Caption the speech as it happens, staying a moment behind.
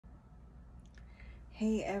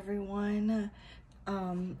Hey everyone.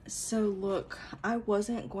 So look, I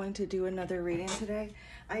wasn't going to do another reading today.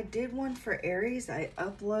 I did one for Aries. I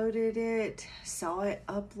uploaded it, saw it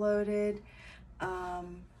uploaded,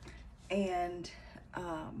 and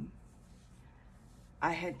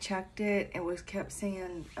I had checked it. It was kept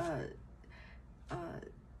saying, I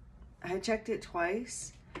had checked it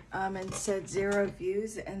twice, and said 0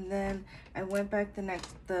 views, and then I went back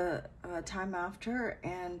the time after,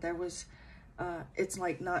 and there was it's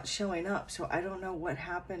like not showing up. So I don't know what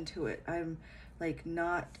happened to it. I'm like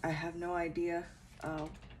I have no idea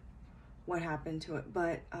what happened to it.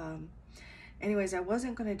 But anyways, I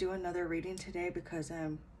wasn't going to do another reading today because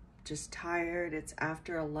I'm just tired. It's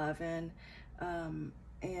after 11,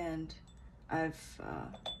 and I've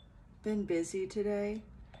been busy today,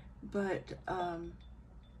 but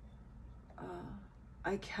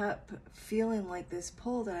I kept feeling like this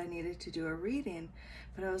pull that I needed to do a reading,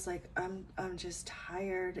 but I was like, I'm just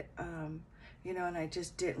tired, you know, and I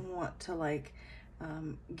just didn't want to like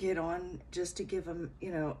get on just to give them,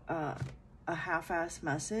 you know, a half-ass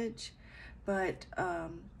message. But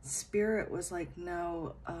Spirit was like,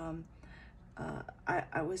 no,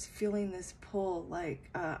 I was feeling this pull, like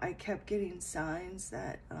I kept getting signs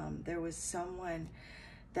that there was someone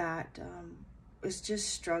that was just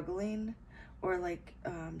struggling, or like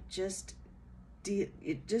just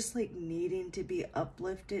like needing to be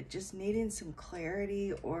uplifted, just needing some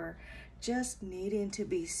clarity, or just needing to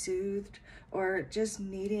be soothed, or just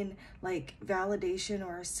needing like validation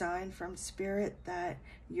or a sign from Spirit that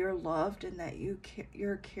you're loved and that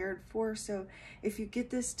you're cared for. So if you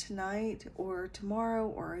get this tonight or tomorrow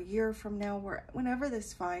or a year from now, whenever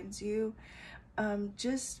this finds you,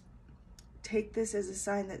 just take this as a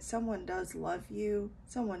sign that someone does love you,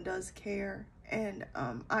 someone does care, and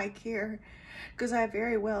I care, because I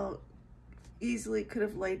very well easily could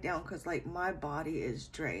have laid down, because like my body is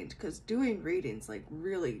drained, because doing readings like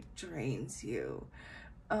really drains you,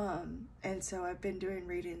 and so I've been doing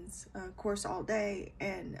readings of course all day,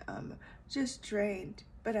 and just drained.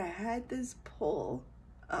 But I had this pull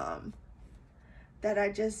that I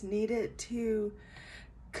just needed to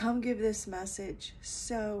come give this message.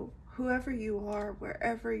 So whoever you are,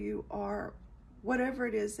 wherever you are, whatever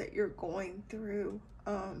it is that you're going through,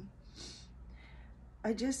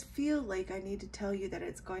 I just feel like I need to tell you that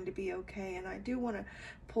it's going to be okay. And I do want to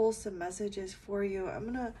pull some messages for you. I'm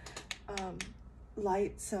gonna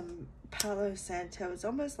light some Palo Santo. It's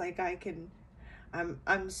almost like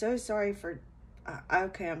I'm so sorry for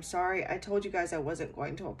okay, I'm sorry. I told you guys I wasn't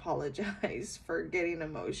going to apologize for getting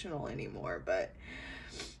emotional anymore, but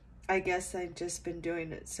I guess I've just been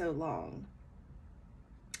doing it so long,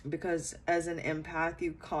 because as an empath,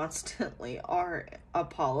 you constantly are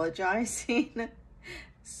apologizing.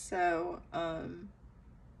 So,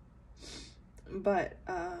 but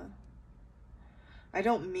I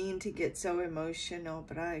don't mean to get so emotional,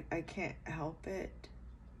 but I can't help it.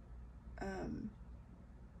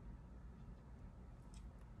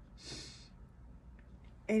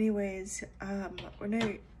 Anyways, we're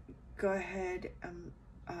gonna go ahead and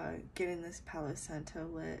getting this Palo Santo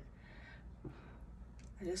lit.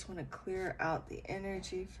 I just want to clear out the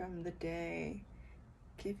energy from the day,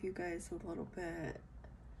 give you guys a little bit,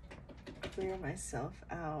 clear myself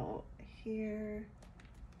out here.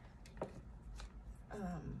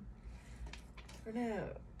 We're gonna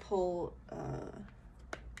pull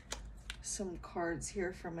some cards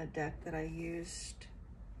here from a deck that I used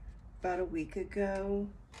about a week ago.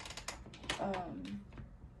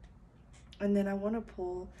 And then I want to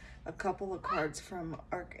pull a couple of cards from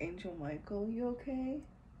Archangel Michael. You okay?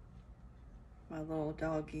 My little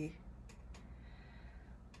doggy.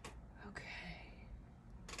 Okay.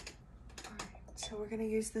 All right. So we're going to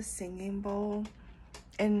use the singing bowl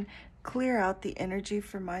and clear out the energy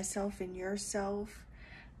for myself and yourself,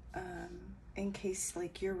 in case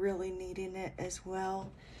like you're really needing it as well.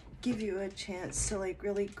 Give you a chance to like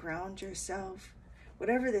really ground yourself.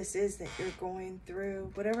 Whatever this is that you're going through,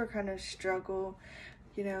 whatever kind of struggle,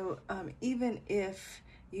 you know, even if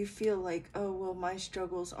you feel like, oh, well, my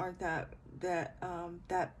struggles aren't that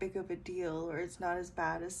big of a deal, or it's not as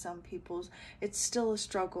bad as some people's, it's still a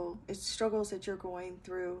struggle. It's struggles that you're going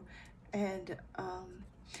through. And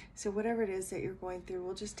so whatever it is that you're going through,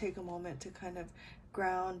 we'll just take a moment to kind of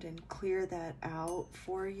ground and clear that out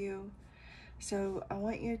for you. So I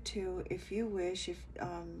want you to, if you wish, if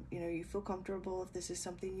you know, you feel comfortable, if this is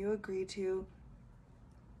something you agree to,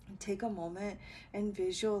 take a moment and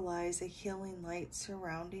visualize a healing light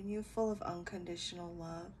surrounding you, full of unconditional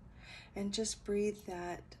love, and just breathe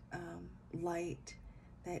that light,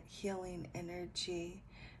 that healing energy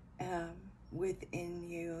within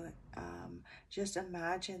you, just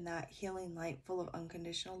imagine that healing light full of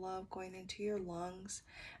unconditional love going into your lungs.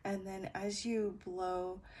 And then as you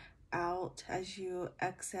blow out, as you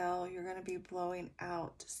exhale, you're going to be blowing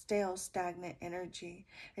out stale, stagnant energy.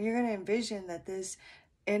 And you're going to envision that this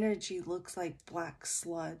energy looks like black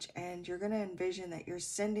sludge, and you're going to envision that you're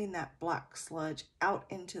sending that black sludge out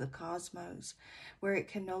into the cosmos where it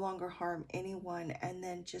can no longer harm anyone, and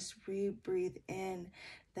then just re-breathe in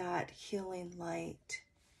that healing light.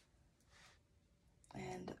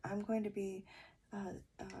 And I'm going to be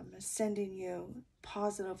sending you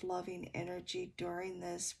positive, loving energy during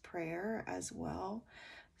this prayer as well.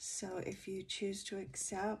 So if you choose to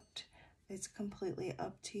accept, it's completely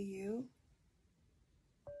up to you.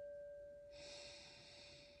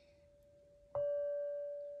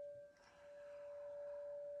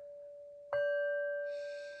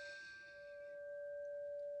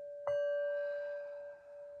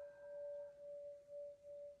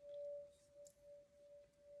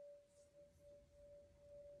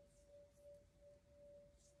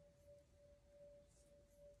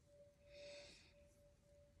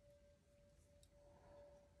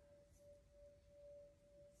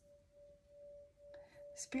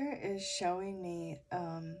 Spirit is showing me,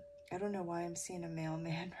 I don't know why I'm seeing a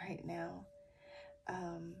mailman right now.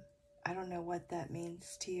 I don't know what that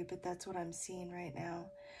means to you, but that's what I'm seeing right now.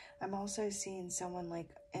 I'm also seeing someone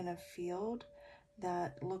like in a field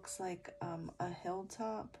that looks like a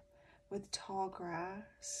hilltop with tall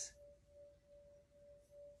grass.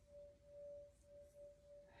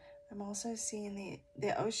 I'm also seeing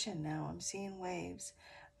the ocean now. I'm seeing waves.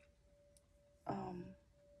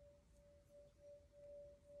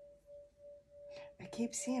 I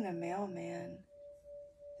keep seeing a mailman.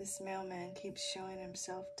 This mailman keeps showing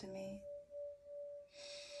himself to me.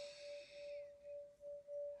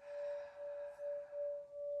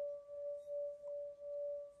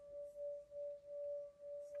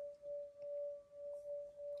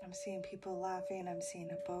 I'm seeing people laughing. I'm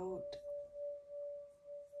seeing a boat.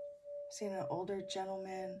 I'm seeing an older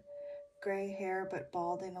gentleman, gray hair but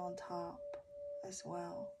balding on top as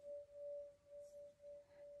well.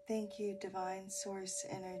 Thank you, Divine Source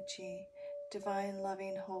Energy, Divine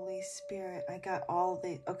Loving Holy Spirit. I got all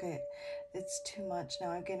the, okay, it's too much now.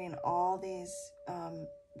 I'm getting all these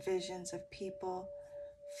visions of people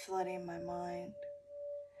flooding my mind.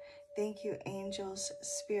 Thank you, angels,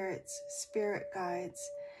 spirits, spirit guides.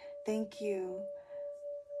 Thank you,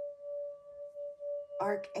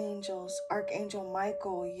 archangels, Archangel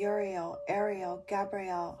Michael, Uriel, Ariel,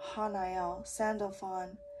 Gabriel, Hanael,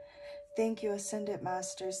 Sandalphon. Thank you, Ascended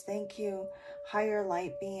Masters. Thank you, higher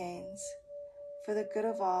light beings. For the good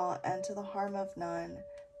of all and to the harm of none,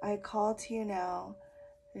 I call to you now.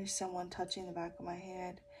 There's someone touching the back of my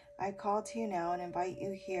head. I call to you now and invite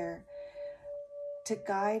you here to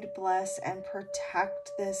guide, bless, and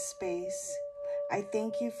protect this space. I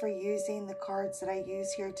thank you for using the cards that I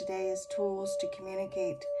use here today as tools to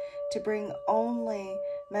communicate, to bring only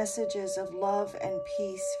messages of love and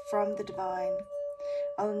peace from the divine,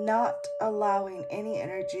 not allowing any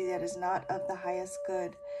energy that is not of the highest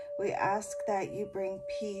good. We ask that you bring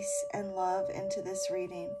peace and love into this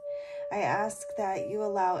reading. I ask that you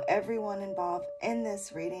allow everyone involved in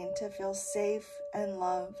this reading to feel safe and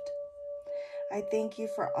loved. I thank you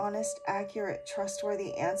for honest, accurate,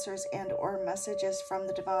 trustworthy answers and or messages from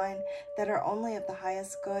the divine that are only of the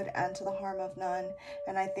highest good and to the harm of none.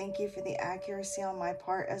 And I thank you for the accuracy on my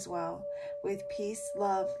part as well. With peace,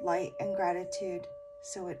 love, light, and gratitude,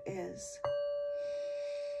 so it is.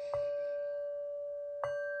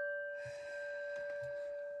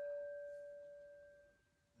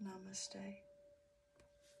 Namaste.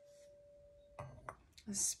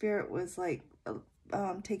 The spirit was like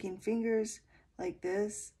taking fingers like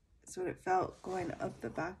this. That's what it felt, going up the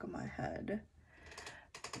back of my head.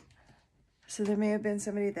 So there may have been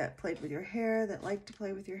somebody that played with your hair, that liked to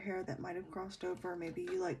play with your hair, that might have crossed over. Maybe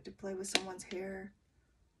you like to play with someone's hair.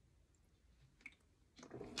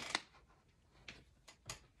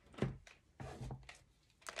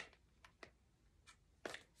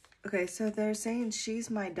 Okay, so they're saying she's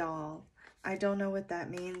my doll. I don't know what that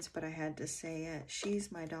means, but I had to say it.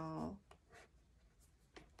 She's my doll.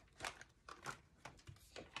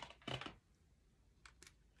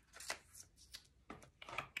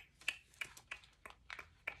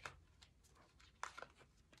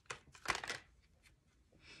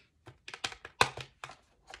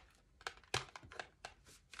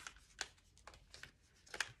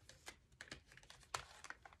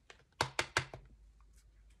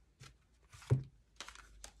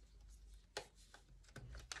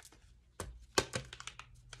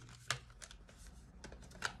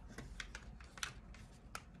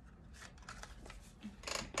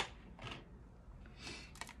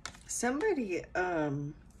 Somebody,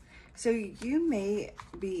 so you may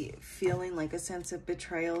be feeling like a sense of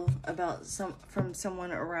betrayal about from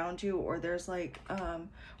someone around you, or there's like,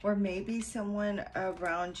 or maybe someone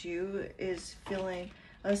around you is feeling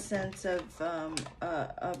a sense of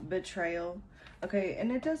betrayal. Okay,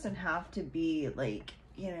 and it doesn't have to be like,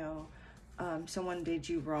 you know, someone did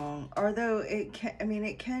you wrong, although it can, I mean,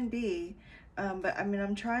 it can be, but I mean,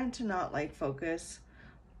 I'm trying to not like focus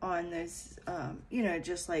on this, you know,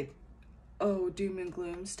 just like, oh, doom and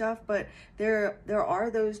gloom stuff, but there are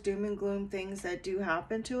those doom and gloom things that do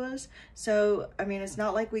happen to us. So I mean, it's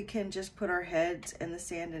not like we can just put our heads in the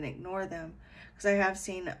sand and ignore them, because I have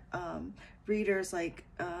seen readers like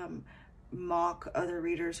mock other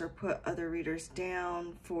readers or put other readers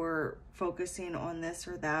down for focusing on this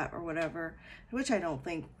or that or whatever, which I don't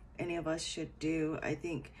think any of us should do. I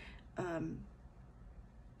think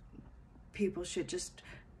people should just,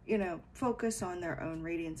 you know, focus on their own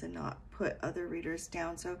readings and not put other readers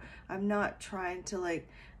down. So I'm not trying to like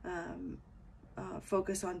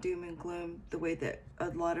focus on doom and gloom the way that a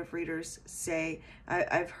lot of readers say.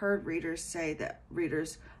 I've heard readers say that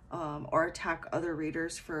readers or attack other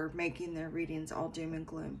readers for making their readings all doom and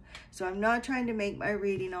gloom. So I'm not trying to make my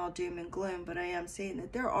reading all doom and gloom, but I am saying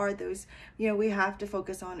that there are those, you know, we have to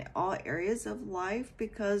focus on all areas of life,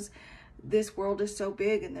 because this world is so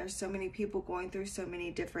big and there's so many people going through so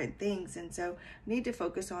many different things. And so we need to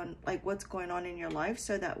focus on like what's going on in your life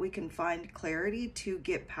so that we can find clarity to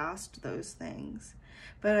get past those things.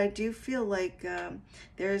 But I do feel like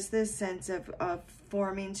there's this sense of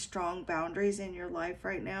forming strong boundaries in your life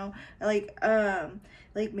right now. Like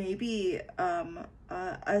maybe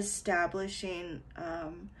establishing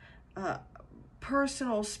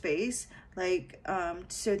personal space, like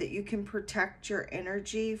so that you can protect your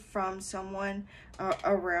energy from someone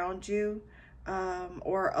around you,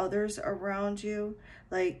 or others around you,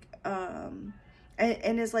 like and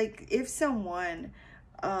it's like if someone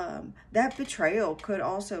that betrayal could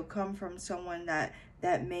also come from someone that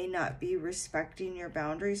may not be respecting your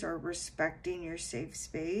boundaries or respecting your safe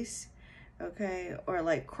space, okay, or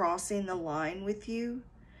like crossing the line with you.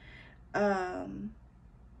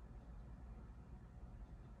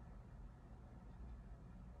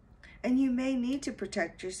 And you may need to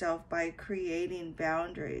protect yourself by creating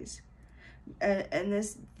boundaries. And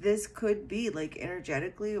this could be like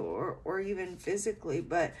energetically or even physically,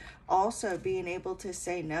 but also being able to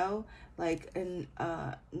say no, like, and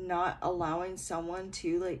not allowing someone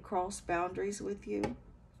to like cross boundaries with you.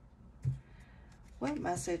 What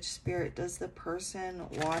message, Spirit, does the person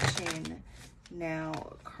watching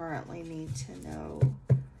now currently need to know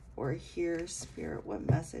or hear, Spirit? What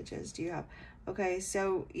messages do you have? Okay,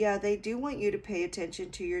 so yeah, they do want you to pay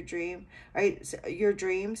attention to your dream, right? So, your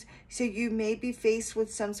dreams. So you may be faced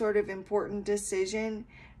with some sort of important decision.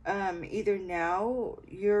 Either now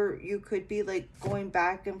you could be like going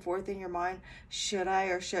back and forth in your mind. Should I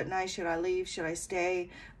or shouldn't I? Should I leave? Should I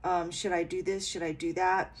stay? Should I do this? Should I do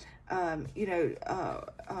that? You know,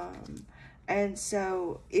 and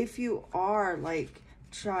so if you are like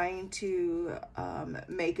trying to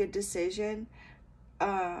make a decision,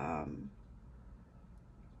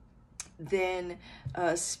 then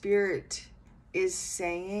Spirit is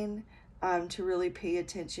saying to really pay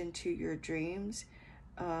attention to your dreams,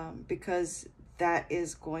 because that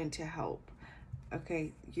is going to help.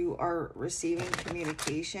 Okay, you are receiving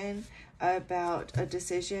communication about a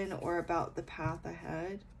decision or about the path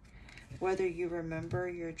ahead, whether you remember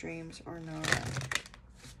your dreams or not.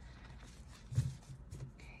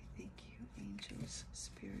 Okay, thank you, angels,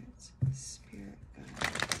 spirits, spirit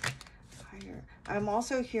guides, higher. I'm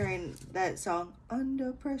also hearing that song,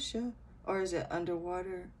 Under Pressure, or is it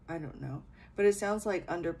Underwater? I don't know. But it sounds like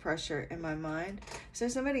Under Pressure in my mind. So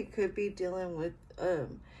somebody could be dealing with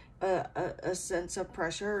a sense of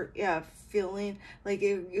pressure. Yeah, feeling like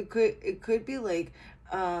it could be like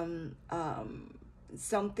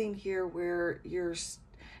something here where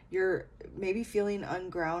you're maybe feeling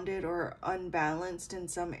ungrounded or unbalanced in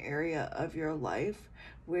some area of your life,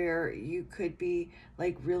 where you could be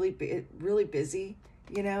like really busy,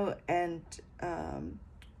 you know, and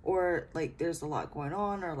or like there's a lot going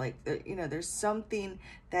on, or like you know, there's something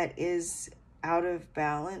that is out of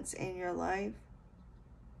balance in your life.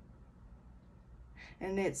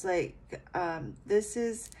 And it's like this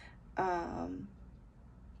is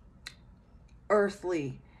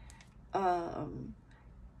earthly,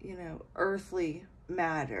 you know, earthly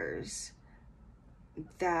matters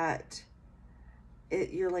that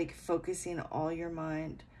you're like focusing all your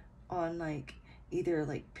mind on, like either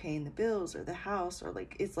like paying the bills or the house, or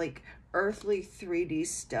like it's like earthly 3D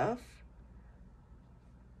stuff.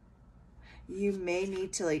 you may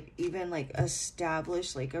need to like even like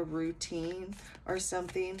establish like a routine or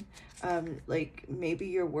something. Like maybe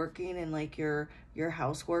you're working and like your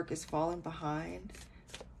housework is falling behind.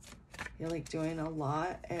 You're like doing a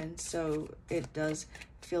lot, and so it does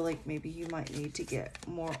feel like maybe you might need to get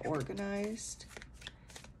more organized.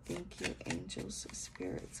 Thank you, angels,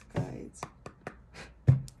 spirits, guides.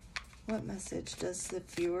 What message does the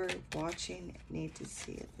viewer watching need to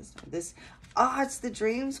see at this time? It's the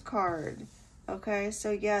dreams card. Okay,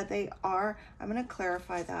 so yeah, they are. I'm going to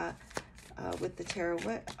clarify that with the tarot.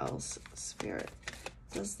 What else, spirit,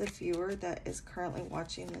 does the viewer that is currently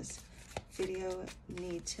watching this video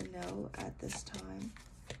need to know at this time?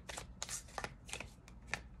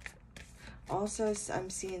 Also, I'm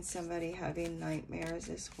seeing somebody having nightmares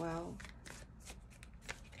as well.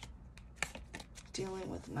 Dealing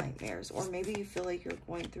with nightmares, or maybe you feel like you're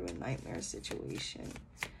going through a nightmare situation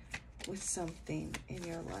with something in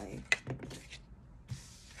your life.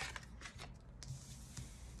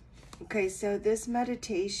 Okay, so this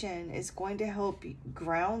meditation is going to help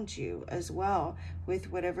ground you as well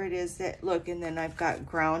with whatever it is that, look, and then I've got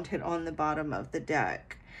grounded on the bottom of the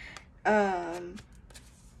deck.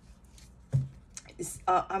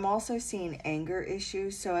 I'm also seeing anger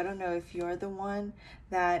issues, so I don't know if you're the one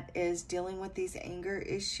that is dealing with these anger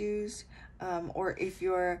issues, or if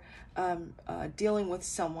you're dealing with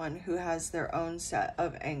someone who has their own set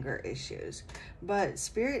of anger issues. But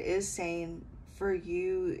Spirit is saying for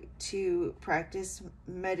you to practice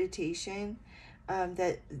meditation,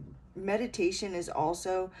 that meditation is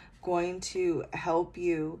also going to help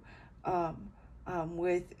you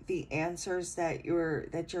with the answers that you're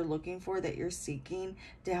looking for, that you're seeking,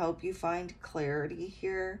 to help you find clarity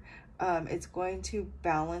here. It's going to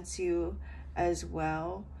balance you as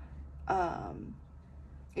well.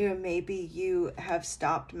 You know, maybe you have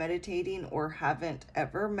stopped meditating or haven't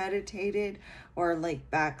ever meditated, or like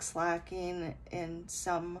backslacking in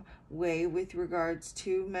some way with regards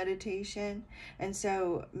to meditation. And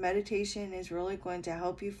so meditation is really going to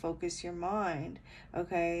help you focus your mind,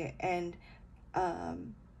 okay? And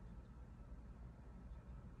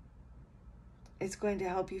it's going to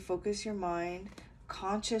help you focus your mind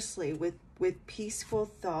consciously with peaceful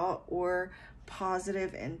thought or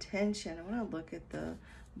positive intention. I want to look at the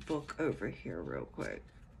book over here real quick.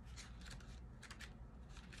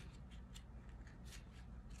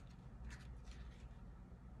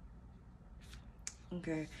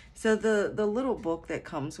 Okay, so the little book that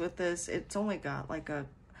comes with this, it's only got like a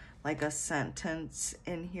sentence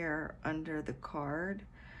in here under the card,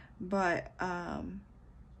 but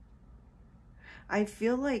I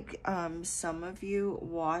feel like some of you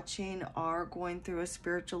watching are going through a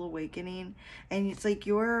spiritual awakening, and it's like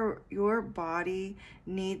your body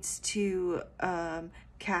needs to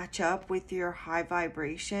catch up with your high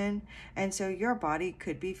vibration, and so your body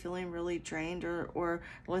could be feeling really drained or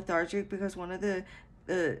lethargic, because one of the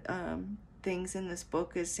things in this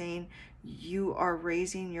book is saying you are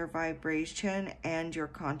raising your vibration and your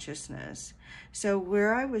consciousness. So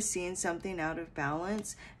where I was seeing something out of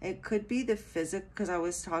balance, it could be the physical, because I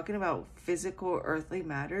was talking about physical earthly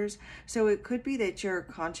matters. So it could be that your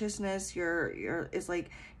consciousness, is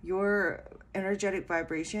like your energetic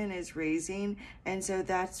vibration is raising, and so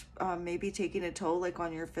that's maybe taking a toll like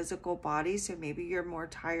on your physical body. So maybe you're more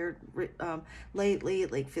tired lately,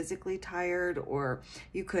 like physically tired, or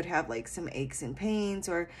you could have like some aches and pains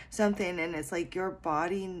or something, and it's like your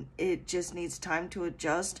body, it just needs time to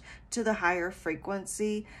adjust to the higher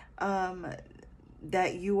frequency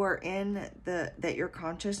that you are in, that your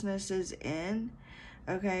consciousness is in.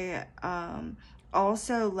 Okay.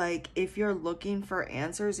 Also, like if you're looking for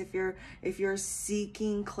answers, if you're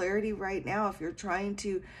seeking clarity right now, if you're trying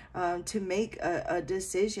to make a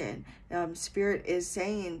decision, Spirit is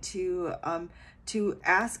saying to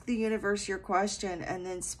ask the universe your question, and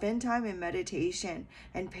then spend time in meditation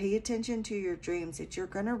and pay attention to your dreams, that you're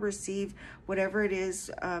going to receive whatever it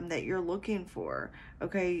is that you're looking for.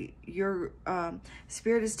 Okay, your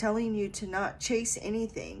Spirit is telling you to not chase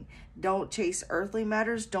anything. Don't chase earthly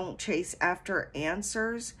matters. Don't chase after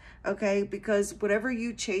answers. Okay, because whatever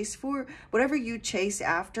you chase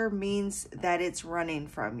after means that it's running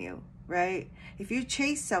from you, right? If you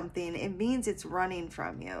chase something, it means it's running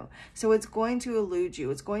from you. So it's going to elude you.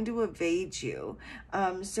 It's going to evade you.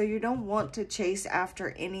 So you don't want to chase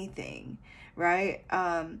after anything, right?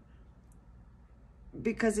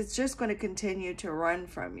 Because it's just going to continue to run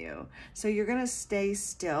from you. So you're going to stay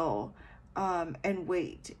still and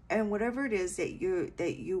wait. And whatever it is that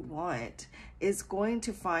you want, is going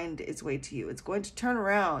to find its way to you. It's going to turn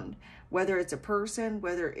around, whether it's a person,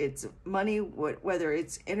 whether it's money, whether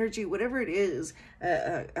it's energy, whatever it is,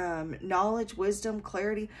 knowledge, wisdom,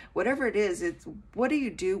 clarity, whatever it is. It's, what do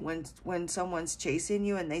you do when someone's chasing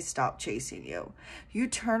you and they stop chasing you? You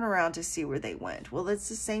turn around to see where they went. Well, it's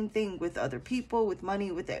the same thing with other people, with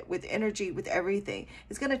money, with energy, with everything.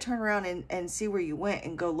 It's going to turn around and see where you went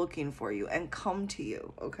and go looking for you and come to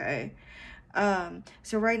you, okay?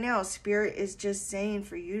 So right now, Spirit is just saying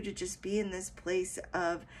for you to just be in this place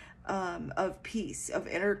of peace, of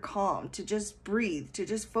inner calm, to just breathe, to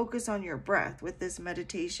just focus on your breath with this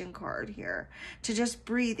meditation card here, to just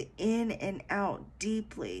breathe in and out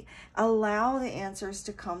deeply. Allow the answers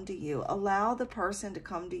to come to you. Allow the person to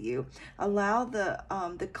come to you. Allow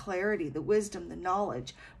the clarity, the wisdom, the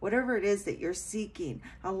knowledge, whatever it is that you're seeking,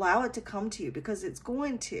 allow it to come to you, because it's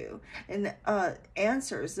going to. And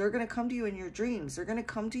answers, they're going to come to you in your dreams. They're going to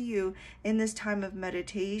come to you in this time of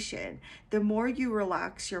meditation. The more you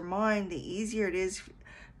relax your mind, the easier it is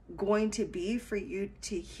going to be for you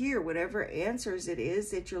to hear whatever answers it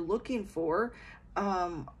is that you're looking for,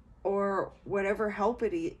 or whatever help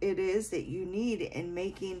it is that you need in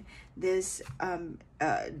making this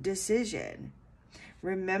decision.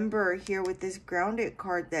 Remember here with this grounded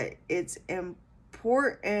card that it's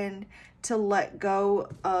important to let go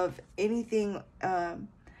of anything,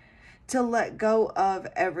 to let go of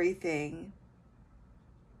everything.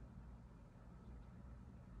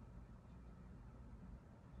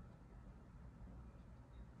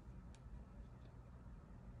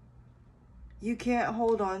 You can't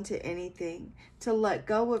hold on to anything, to let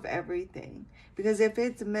go of everything. Because if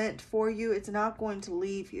it's meant for you, it's not going to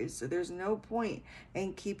leave you. So there's no point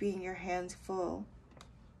in keeping your hands full.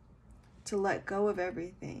 To let go of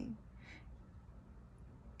everything.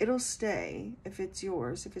 It'll stay if it's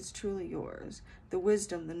yours, if it's truly yours. The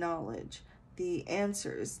wisdom, the knowledge, the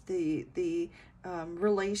answers, the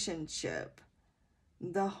relationship,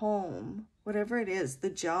 the home, whatever it is,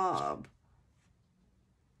 the job.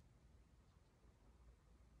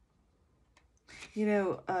 You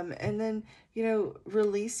know, and then, you know,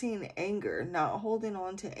 releasing anger, not holding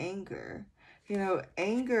on to anger. You know,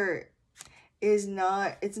 anger is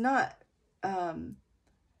not, it's not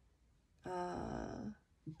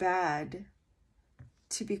bad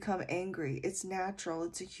to become angry. It's natural.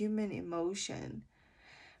 It's a human emotion.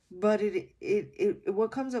 But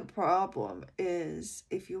what comes a problem is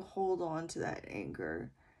if you hold on to that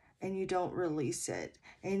anger and you don't release it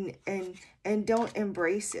and don't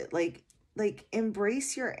embrace it. Like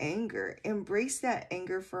embrace your anger. Embrace that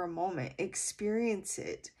anger for a moment. Experience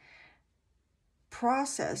it.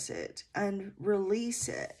 Process it and release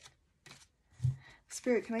it.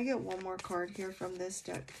 Spirit, can I get one more card here from this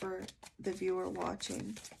deck for the viewer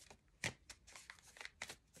watching?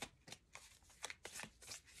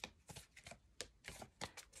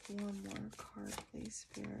 One more card, please,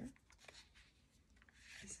 Spirit.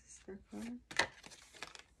 Is this their card?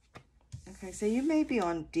 Okay, so you may be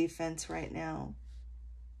on defense right now.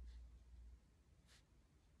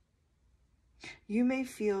 You may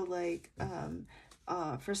feel like,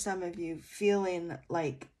 for some of you, feeling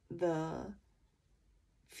like the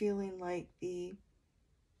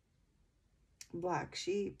black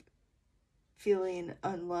sheep, feeling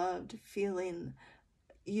unloved, feeling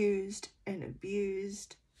used and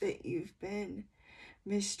abused, that you've been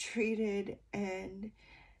mistreated and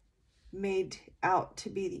made out to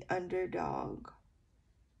be the underdog.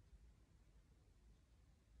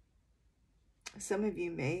 Some of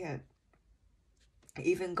you may have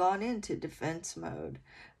even gone into defense mode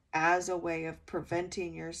as a way of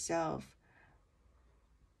preventing yourself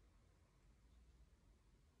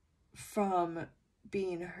from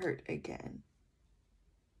being hurt again.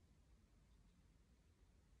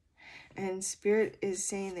 And Spirit is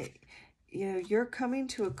saying that, you know, you're coming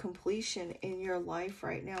to a completion in your life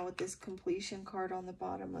right now with this completion card on the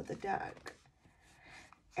bottom of the deck.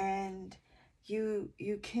 And you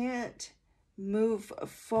can't move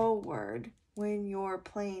forward when you're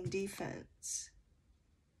playing defense.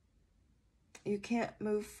 You can't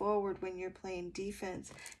move forward when you're playing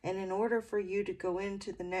defense. And in order for you to go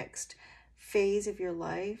into the next phase of your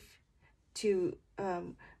life, to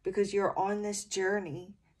because you're on this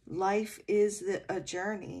journey. Life is a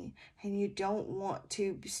journey, and you don't want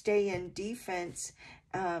to stay in defense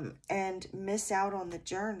and miss out on the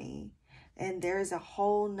journey. And there's a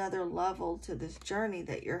whole nother level to this journey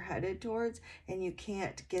that you're headed towards, and you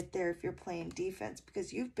can't get there if you're playing defense,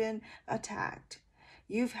 because you've been attacked.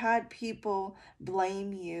 You've had people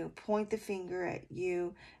blame you, point the finger at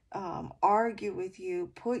you, argue with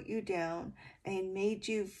you, put you down, and made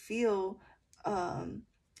you feel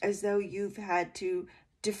as though you've had to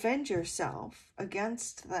defend yourself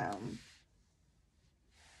against them.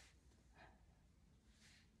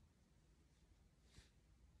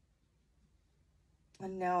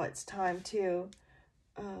 And now it's time to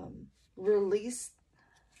release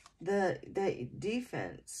the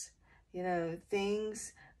defense. You know,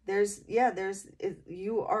 things,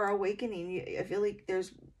 you are awakening. I feel like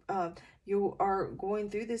you are going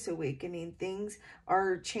through this awakening. Things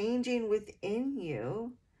are changing within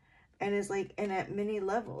you. And it's like, and at many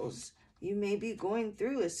levels, you may be going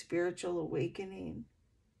through a spiritual awakening.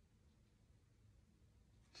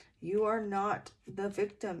 You are not the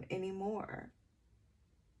victim anymore.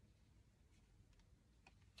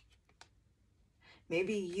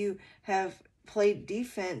 Maybe you have played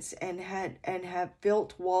defense and have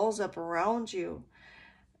built walls up around you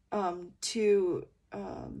to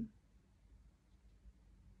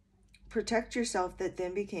protect yourself, that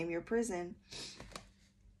then became your prison.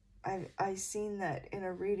 I seen that in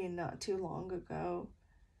a reading not too long ago,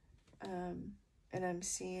 and I'm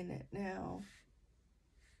seeing it now.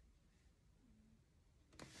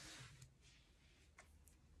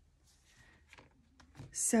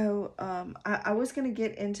 So I was going to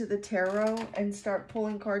get into the tarot and start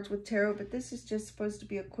pulling cards with tarot, but this is just supposed to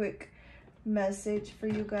be a quick message for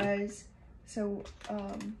you guys. So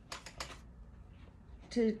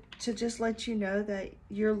to just let you know that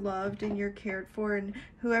you're loved and you're cared for, and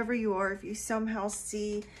whoever you are, if you somehow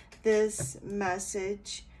see this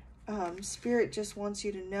message, Spirit just wants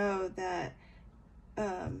you to know that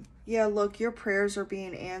yeah, look, your prayers are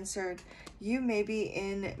being answered. You may be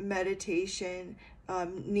in meditation,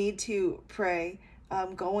 need to pray,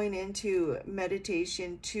 going into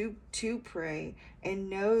meditation to pray, and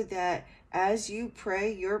know that as you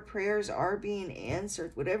pray, your prayers are being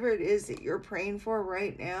answered. Whatever it is that you're praying for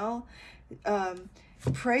right now,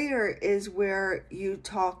 prayer is where you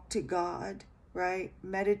talk to God, right?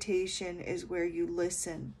 Meditation is where you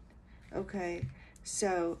listen. Okay,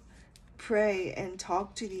 so pray and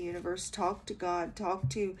talk to the universe, talk to God, talk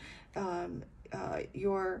to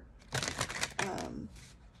your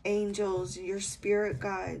angels, your spirit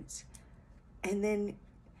guides, and then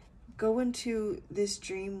go into this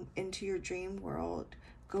dream, into your dream world,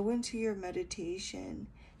 go into your meditation,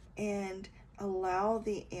 and allow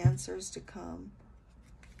the answers to come.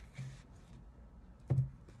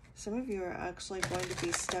 Some of you are actually going to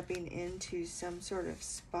be stepping into some sort of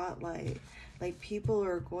spotlight. Like, people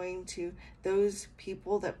are going to, those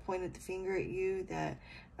people that pointed the finger at you, that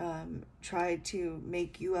tried to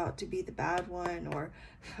make you out to be the bad one, or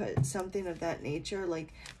something of that nature,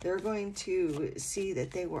 like, they're going to see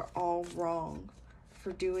that they were all wrong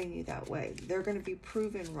for doing you that way. They're going to be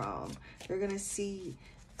proven wrong. They're going to see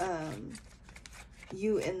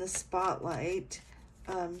you in the spotlight,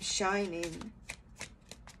 shining.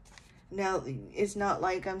 Now, it's not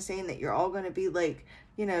like I'm saying that you're all going to be like,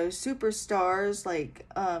 you know, superstars, like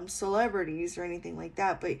celebrities or anything like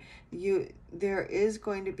that, but there is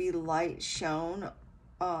going to be light shown,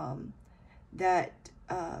 that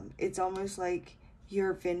it's almost like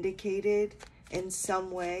you're vindicated in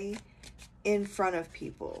some way in front of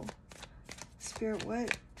people. Spirit,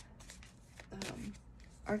 what?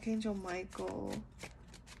 Archangel Michael,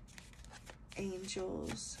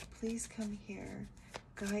 angels, please come here.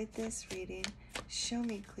 Guide this reading. Show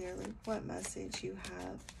me clearly what message you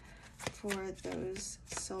have for those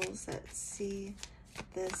souls that see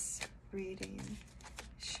this reading.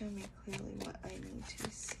 Show me clearly what I need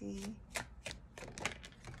to see.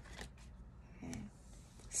 Okay.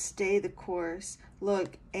 Stay the course.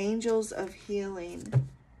 Look, angels of healing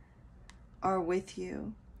are with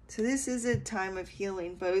you. So this is a time of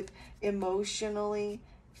healing, both emotionally,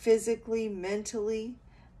 physically, mentally.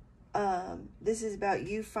 This is about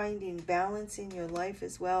you finding balance in your life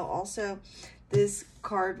as well. Also, this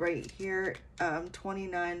card right here,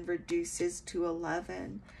 29 reduces to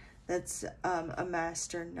 11. That's a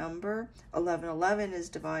master number. 1111 is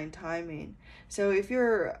divine timing. So if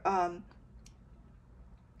you're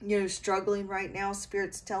struggling right now,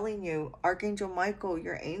 Spirit's telling you, Archangel Michael,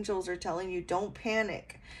 your angels are telling you, don't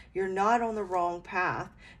panic. You're not on the wrong path.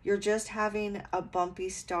 You're just having a bumpy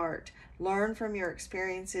start. Learn from your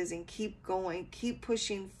experiences and keep going, keep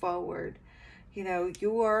pushing forward. You know,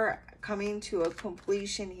 you are coming to a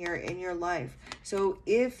completion here in your life. So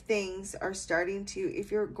if things are starting to,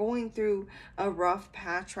 if you're going through a rough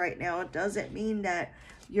patch right now, it doesn't mean that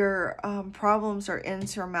your problems are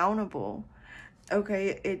insurmountable.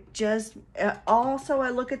 Okay, it just, also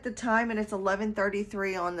I look at the time and it's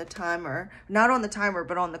 11:33 on the timer. Not on the timer,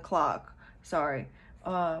 but on the clock. Sorry.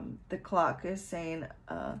 The clock is saying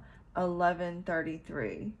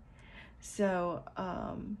 11:33. So,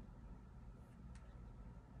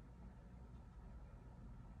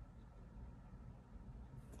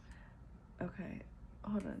 okay,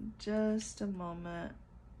 hold on just a moment.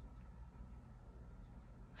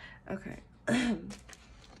 Okay.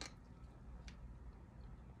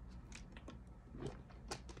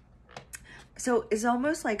 So it's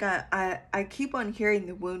almost like I keep on hearing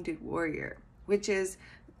the wounded warrior, which is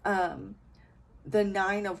the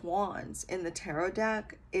Nine of Wands in the tarot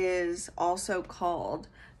deck is also called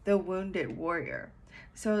the wounded warrior.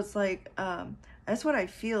 So it's like that's what I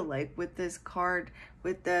feel like with this card,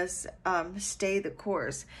 with this stay the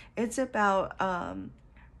course. It's about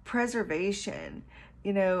preservation,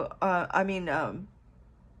 you know,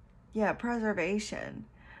 yeah, preservation.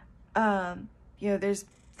 You know, there's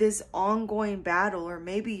this ongoing battle, or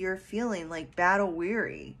maybe you're feeling like battle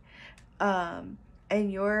weary, and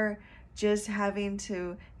you're just having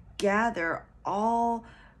to gather all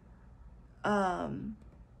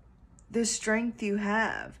the strength you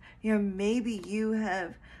have. You know, maybe you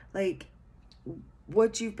have like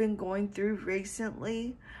what you've been going through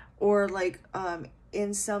recently, or like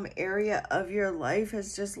in some area of your life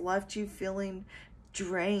has just left you feeling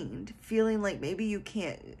drained, feeling like maybe you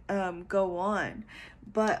can't go on.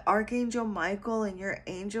 But Archangel Michael and your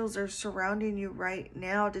angels are surrounding you right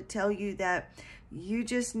now to tell you that you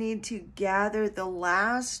just need to gather the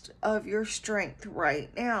last of your strength right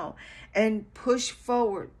now and push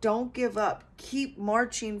forward. Don't give up. Keep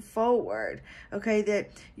marching forward. Okay,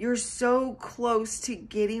 that you're so close to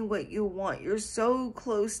getting what you want. You're so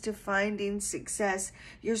close to finding success.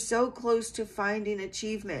 You're so close to finding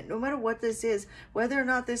achievement. No matter what this is, whether or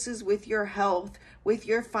not this is with your health, with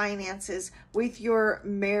your finances, with your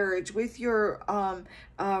marriage, with your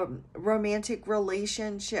romantic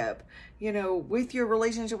relationship, you know, with your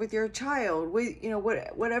relationship with your child, with, you know,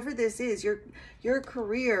 whatever this is, your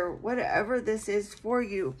career, whatever this is for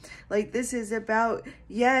you. Like, this is about,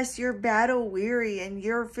 yes, you're battle weary and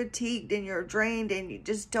you're fatigued and you're drained and you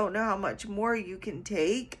just don't know how much more you can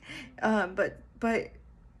take. But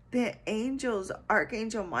the angels,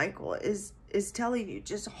 Archangel Michael is telling you,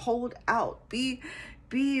 just hold out, be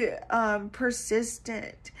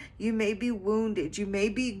persistent. You may be wounded, you may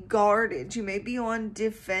be guarded, you may be on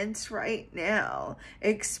defense right now,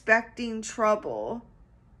 expecting trouble.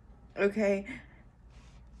 Okay,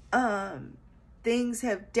 things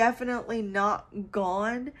have definitely not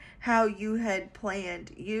gone how you had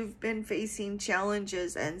planned. You've been facing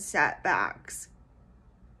challenges and setbacks,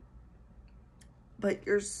 but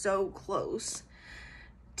you're so close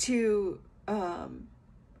to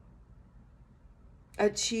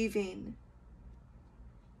achieving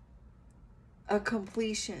a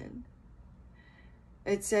completion.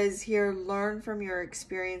 It says here, learn from your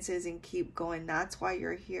experiences and keep going. That's why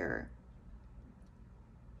you're here.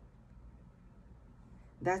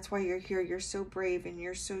 That's why you're here. You're so brave and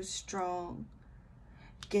you're so strong,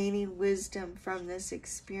 gaining wisdom from this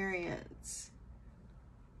experience.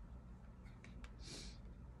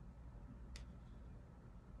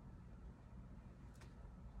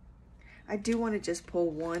 I do want to just pull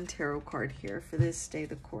one tarot card here for this stay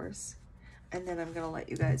the course, and then I'm going to let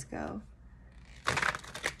you guys go.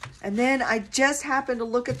 And then I just happened to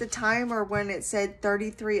look at the timer when it said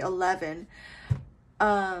 33:11.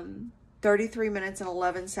 33 minutes and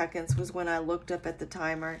 11 seconds was when I looked up at the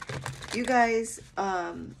timer. You guys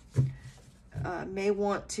may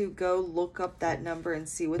want to go look up that number and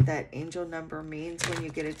see what that angel number means when you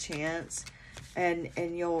get a chance. And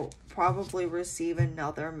you'll probably receive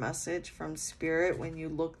another message from Spirit when you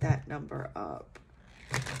look that number up.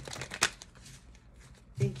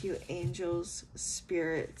 Thank you, angels,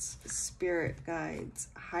 spirits, spirit guides,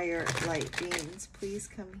 higher light beings. Please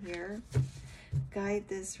come here. Guide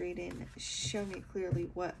this reading. Show me clearly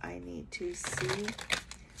what I need to see.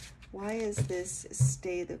 Why is this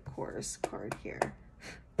stay the course card here?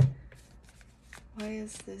 Why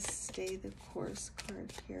is this stay the course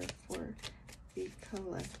card here for the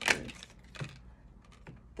collective?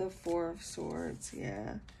 The Four of Swords,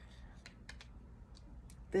 yeah.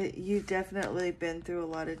 That you've definitely been through a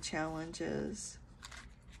lot of challenges.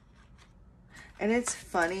 And it's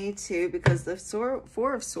funny too, because the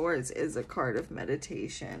Four of Swords is a card of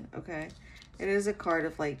meditation, okay? It is a card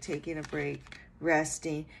of like taking a break,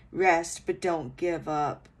 resting, rest, but don't give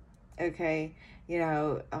up, okay? You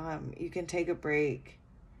know, you can take a break,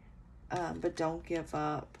 but don't give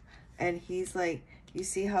up. And he's like, you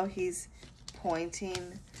see how he's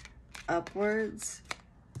pointing upwards?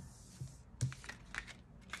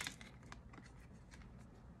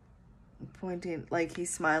 Pointing, like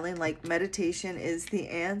he's smiling, like meditation is the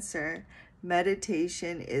answer.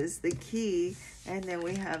 meditation is the key. And then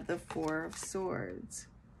we have the Four of Swords.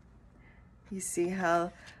 You see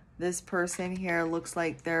how this person here looks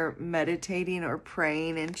like they're meditating or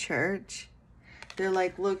praying in church? They're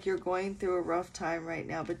like, look, you're going through a rough time right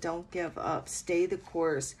now, but don't give up. Stay the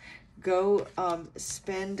course. Go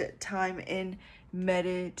spend time in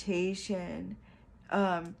meditation.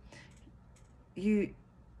 You're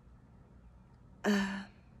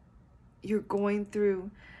going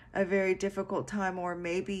through a very difficult time, or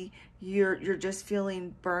maybe you're just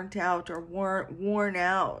feeling burnt out or worn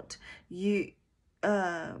out. You've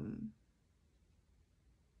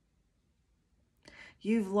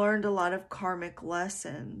learned a lot of karmic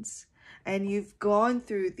lessons, and you've gone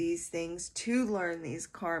through these things to learn these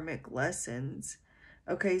karmic lessons,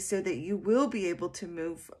 okay, so that you will be able to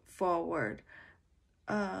move forward.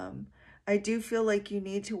 I do feel like you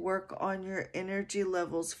need to work on your energy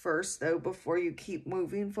levels first, though, before you keep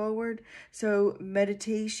moving forward. So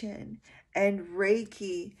meditation and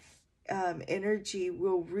Reiki energy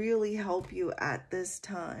will really help you at this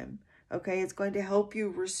time, okay? It's going to help you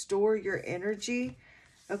restore your energy,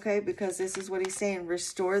 okay? Because this is what he's saying,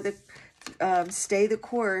 restore the, stay the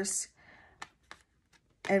course,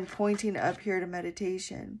 and pointing up here to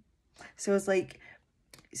meditation. So it's like,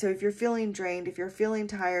 so if you're feeling drained, if you're feeling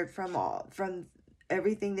tired from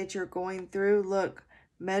everything that you're going through, look,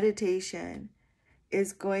 meditation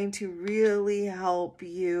is going to really help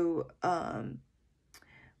you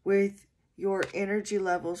with your energy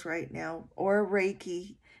levels right now. Or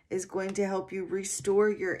Reiki is going to help you restore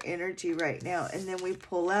your energy right now. And then we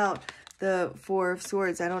pull out the Four of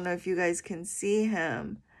Swords. I don't know if you guys can see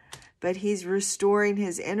him, but he's restoring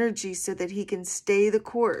his energy so that he can stay the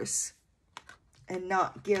course and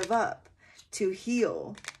not give up, to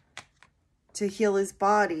heal his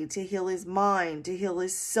body, to heal his mind, to heal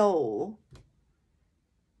his soul,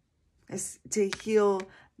 to heal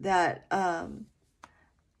that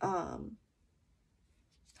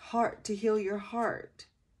heart, to heal your heart.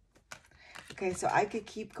 Okay, so I could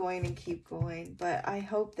keep going and keep going, but I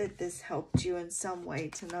hope that this helped you in some way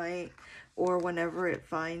tonight or whenever it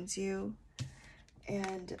finds you.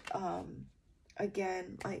 And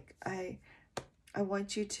again, like I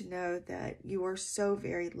want you to know that you are so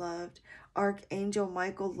very loved. Archangel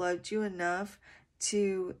Michael loved you enough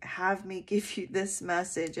to have me give you this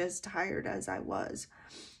message, as tired as I was,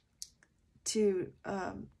 to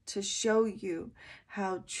show you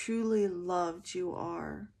how truly loved you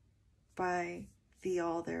are by the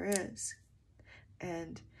all there is.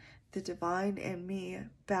 And the divine in me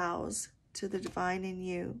bows to the divine in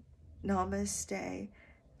you. Namaste.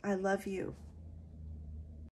 I love you.